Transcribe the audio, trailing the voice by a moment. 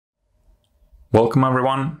Welcome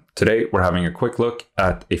everyone. Today we're having a quick look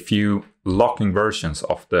at a few locking versions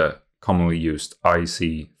of the commonly used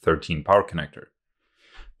IEC 13 power connector.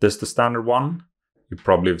 This is the standard one. You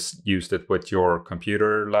probably have used it with your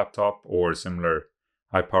computer, laptop, or similar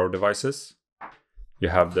high power devices. You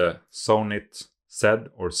have the Zonit Z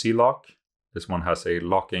or C lock. This one has a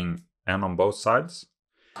locking N on both sides.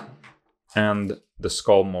 And the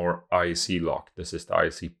Scolmore IEC lock. This is the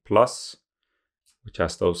IEC Plus, which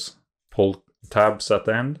has those pull tabs at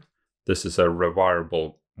the end. This is a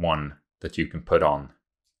rewirable one that you can put on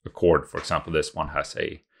a cord. For example, this one has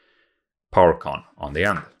a power con on the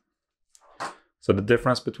end. So the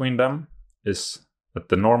difference between them is that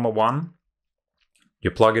the normal one,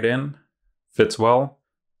 you plug it in, fits well,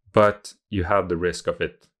 but you have the risk of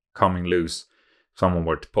it coming loose if someone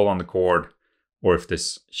were to pull on the cord, or if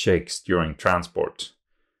this shakes during transport,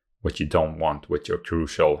 which you don't want with your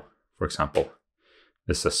crucial, for example.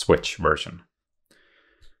 This is a switch version.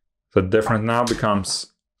 So the difference now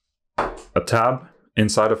becomes a tab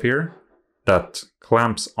inside of here that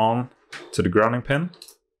clamps on to the grounding pin.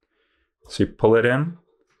 So you pull it in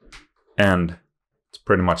and it's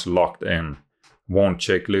pretty much locked in. Won't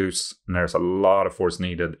shake loose, and there's a lot of force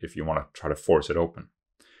needed if you want to try to force it open.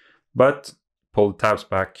 But pull the tabs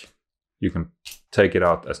back, you can take it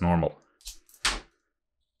out as normal.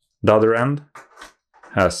 The other end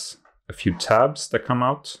has a few tabs that come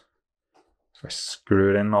out. If I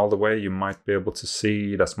screw it in all the way, you might be able to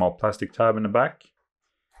see the small plastic tab in the back.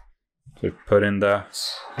 So you put in the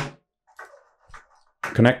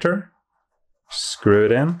connector, screw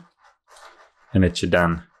it in, and it should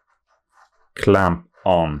then clamp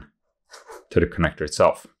on to the connector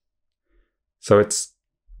itself. So it's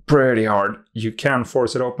pretty hard. You can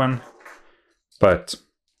force it open, but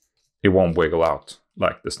it won't wiggle out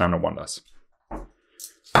like the standard one does.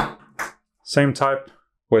 Same type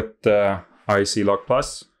with the IEC Lock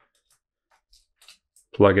Plus.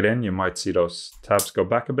 Plug it in, you might see those tabs go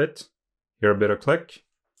back a bit, hear a bit of click,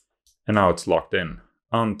 and now it's locked in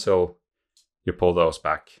until you pull those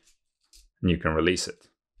back and you can release it.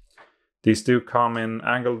 These do come in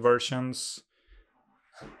angled versions.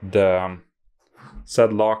 The Z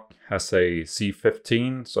lock has a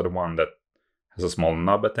C15, so the one that has a small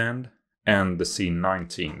nub at the end, and the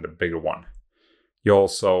C19, the bigger one. You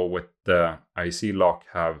also, with the IEC lock,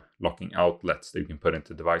 have locking outlets that you can put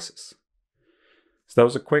into devices. So that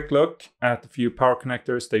was a quick look at a few power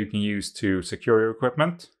connectors that you can use to secure your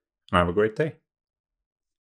equipment, and have a great day.